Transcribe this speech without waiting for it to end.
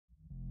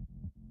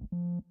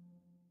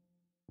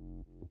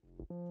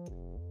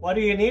What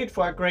do you need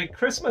for a great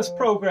Christmas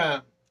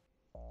program?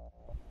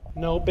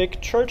 No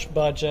big church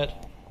budget.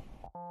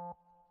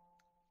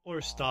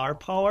 Or star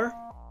power.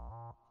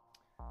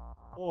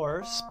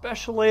 Or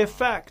special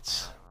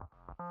effects.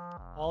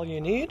 All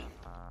you need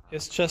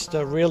is just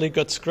a really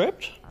good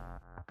script,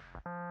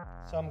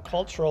 some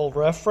cultural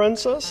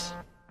references,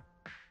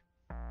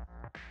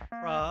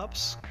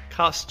 props,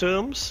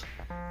 costumes,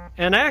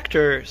 and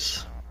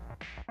actors,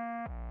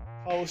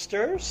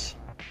 posters,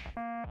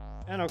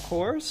 and of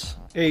course,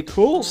 a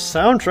cool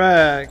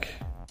soundtrack.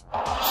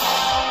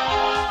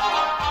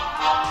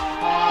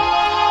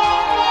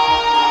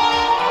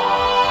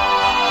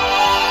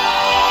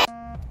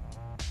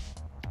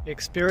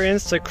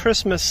 Experience the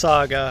Christmas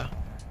Saga,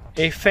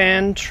 a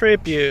fan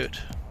tribute.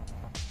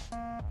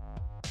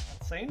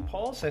 St.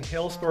 Paul's in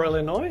Hillsboro,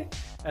 Illinois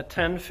at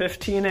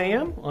 10:15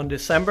 a.m. on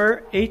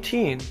December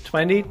 18,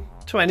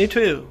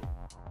 2022.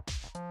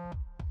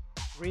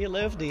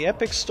 Relive the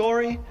epic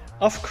story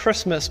of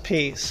Christmas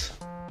peace.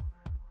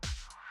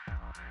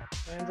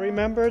 And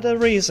remember the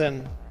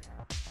reason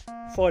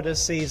for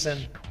this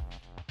season.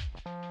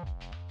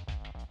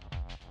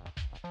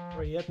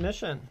 Free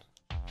admission.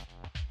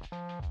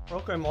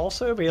 Program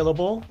also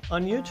available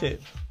on YouTube.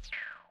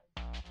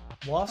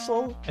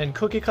 Wassail and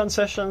cookie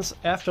concessions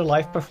after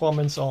live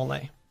performance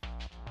only.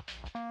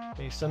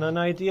 Based on an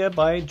idea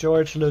by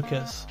George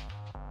Lucas.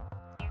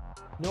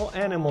 No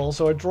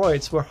animals or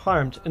droids were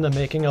harmed in the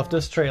making of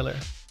this trailer.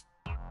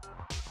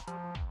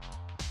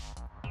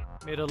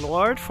 May the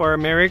Lord for a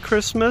Merry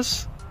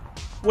Christmas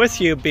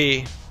with you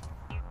be.